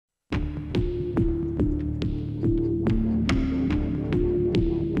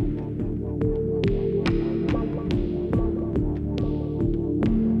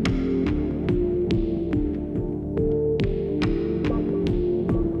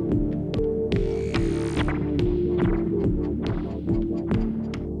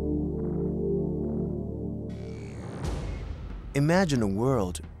Imagine a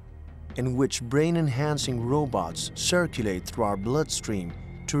world in which brain-enhancing robots circulate through our bloodstream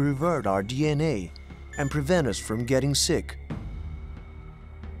to revert our DNA and prevent us from getting sick.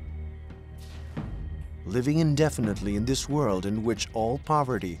 Living indefinitely in this world in which all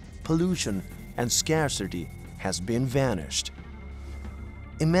poverty, pollution, and scarcity has been vanished.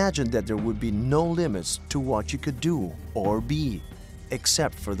 Imagine that there would be no limits to what you could do or be,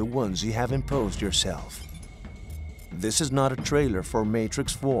 except for the ones you have imposed yourself. This is not a trailer for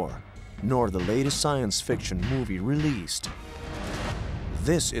Matrix 4, nor the latest science fiction movie released.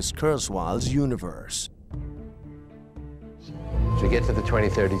 This is Kurzweil's universe. As we get to the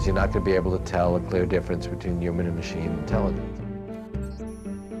 2030s, you're not going to be able to tell a clear difference between human and machine intelligence.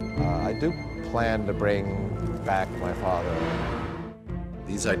 I do plan to bring back my father.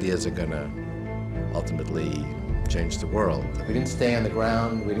 These ideas are going to ultimately change the world. We didn't stay on the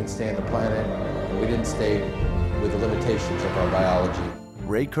ground, we didn't stay on the planet, and we didn't stay with the limitations of our biology.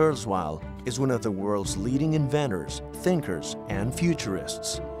 Ray Kurzweil is one of the world's leading inventors, thinkers, and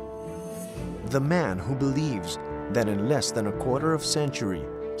futurists. The man who believes that in less than a quarter of a century,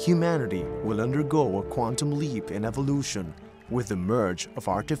 humanity will undergo a quantum leap in evolution with the merge of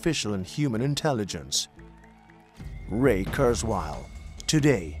artificial and human intelligence. Ray Kurzweil,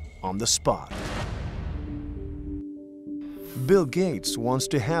 today on The Spot. Bill Gates wants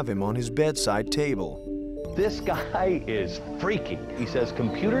to have him on his bedside table. This guy is freaky. He says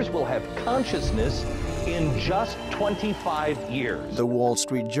computers will have consciousness in just 25 years. The Wall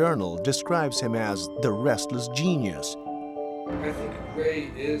Street Journal describes him as the restless genius. I think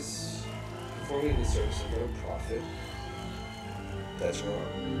Ray is performing the service of a prophet. That's wrong.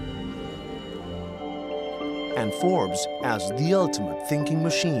 And Forbes as the ultimate thinking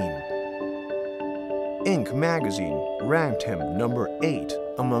machine. Inc. magazine ranked him number 8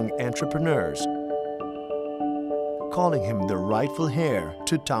 among entrepreneurs, calling him the rightful heir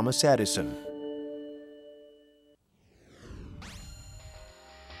to Thomas Edison.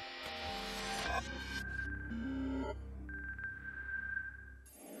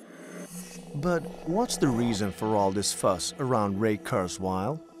 But what's the reason for all this fuss around Ray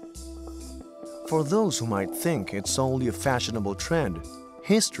Kurzweil? For those who might think it's only a fashionable trend,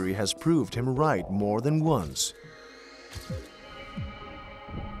 history has proved him right more than once.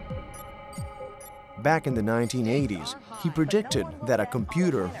 Back in the 1980s, he predicted that a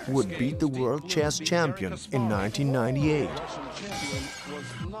computer would beat the world chess champion in 1998.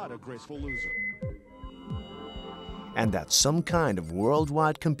 And that some kind of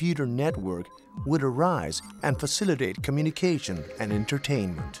worldwide computer network would arise and facilitate communication and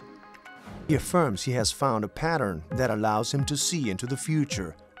entertainment. He affirms he has found a pattern that allows him to see into the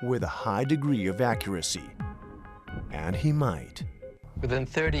future with a high degree of accuracy. And he might. Within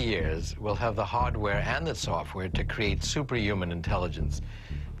 30 years, we'll have the hardware and the software to create superhuman intelligence.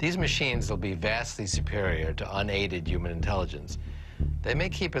 These machines will be vastly superior to unaided human intelligence. They may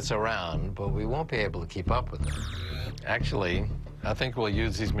keep us around, but we won't be able to keep up with them. Actually, I think we'll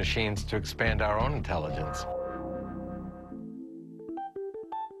use these machines to expand our own intelligence.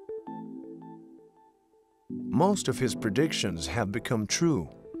 Most of his predictions have become true.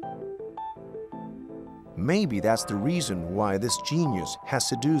 Maybe that's the reason why this genius has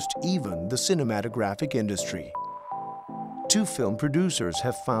seduced even the cinematographic industry. 2 film producers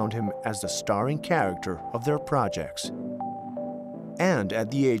have found him as the starring character of their projects. And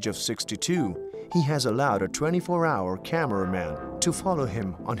at the age of 62, he has allowed a 24-hour cameraman to follow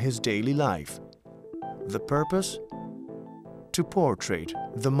him on his daily life. The purpose? To portray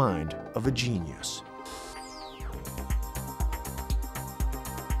the mind of a genius.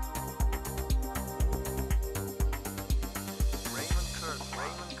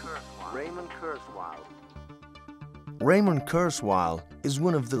 Raymond Kurzweil is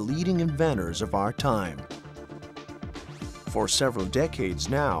one of the leading inventors of our time. For several decades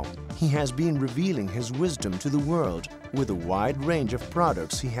now, he has been revealing his wisdom to the world with a wide range of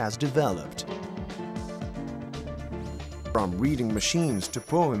products he has developed. From reading machines to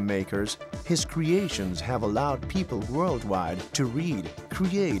poem makers, his creations have allowed people worldwide to read,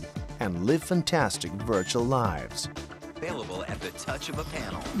 create, and live fantastic virtual lives. Available at the touch of a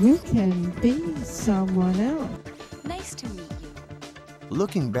panel. You can be someone else. Nice to meet you.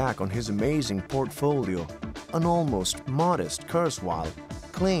 Looking back on his amazing portfolio, an almost modest Kurzweil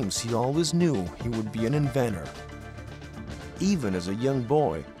claims he always knew he would be an inventor. Even as a young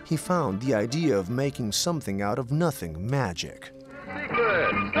boy, he found the idea of making something out of nothing magic.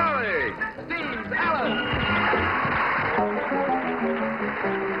 Secret, starring Steve Allen.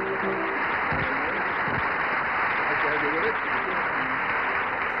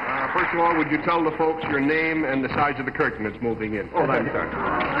 First First of all, would you tell the folks your name and the size of the curtain that's moving in? Oh, I'm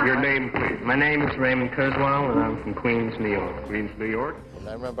sorry. Your name, please. My name is Ray Kurzweil, and I'm from Queens, New York. Queens, New York. And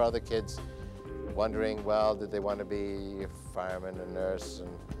I remember other kids wondering, well, did they want to be a fireman, a nurse? And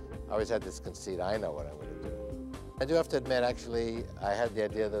I always had this conceit, I know what I want to do. I do have to admit, actually, I had the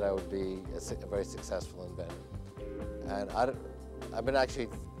idea that I would be a very successful inventor. And I've been actually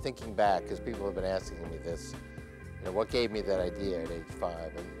thinking back, because people have been asking me this, you know, what gave me that idea at age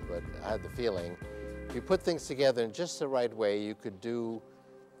 5? But I had the feeling, if you put things together in just the right way, you could do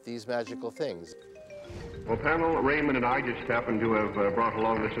these magical things. Well, panel, Raymond and I just happened to have brought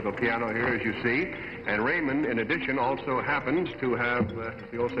along this little piano here, as you see. And Raymond, in addition, also happens to have, as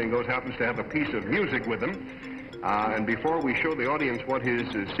the old saying goes, happens to have a piece of music with him. And before we show the audience what his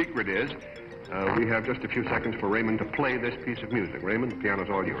secret is, we have just a few seconds for Raymond to play this piece of music. Raymond, the piano's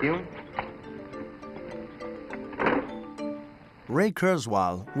all yours. Ray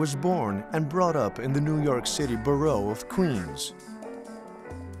Kurzweil was born and brought up in the New York City borough of Queens.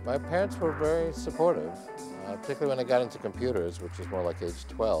 My parents were very supportive, particularly when I got into computers, which was more like age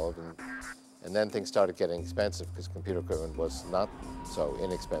 12, and then things started getting expensive because computer equipment was not so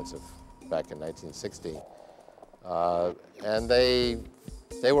inexpensive back in 1960. And they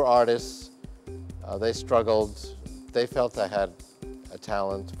were artists. They struggled. They felt I had a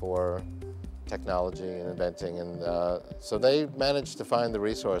talent for technology and inventing, and so they managed to find the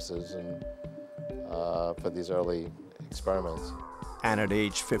resources for these early experiments. And at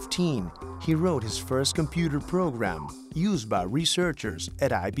age 15, he wrote his first computer program used by researchers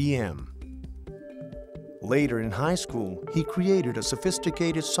at IBM. Later in high school, he created a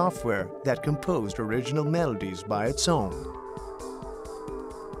sophisticated software that composed original melodies by its own.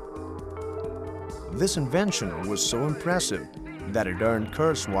 This invention was so impressive that it earned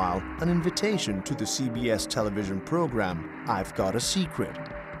Kurzweil an invitation to the CBS television program I've Got a Secret,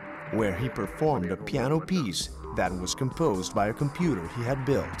 where he performed a piano piece that was composed by a computer he had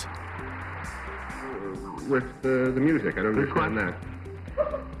built. With the music, I don't understand that.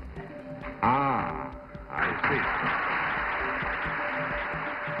 Ah, I see.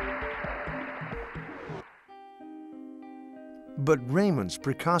 But Raymond's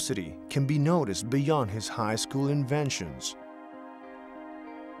precocity can be noticed beyond his high school inventions.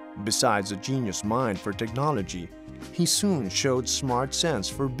 Besides a genius mind for technology, he soon showed smart sense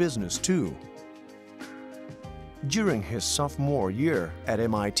for business too. During his sophomore year at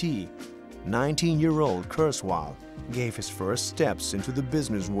MIT, 19-year-old Kurzweil gave his first steps into the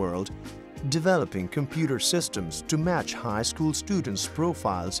business world, developing computer systems to match high school students'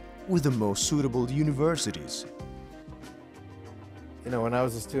 profiles with the most suitable universities. You know, when I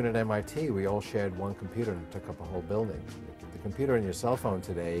was a student at MIT, we all shared one computer and took up a whole building. The computer in your cell phone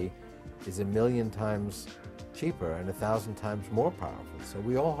today is 1,000,000 times cheaper and 1,000 times more powerful. So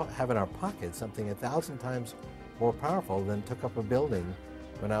we all have in our pocket something 1,000 times more powerful than took up a building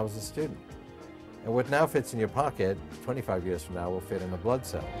when I was a student. And what now fits in your pocket, 25 years from now, will fit in a blood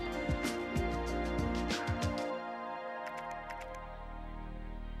cell.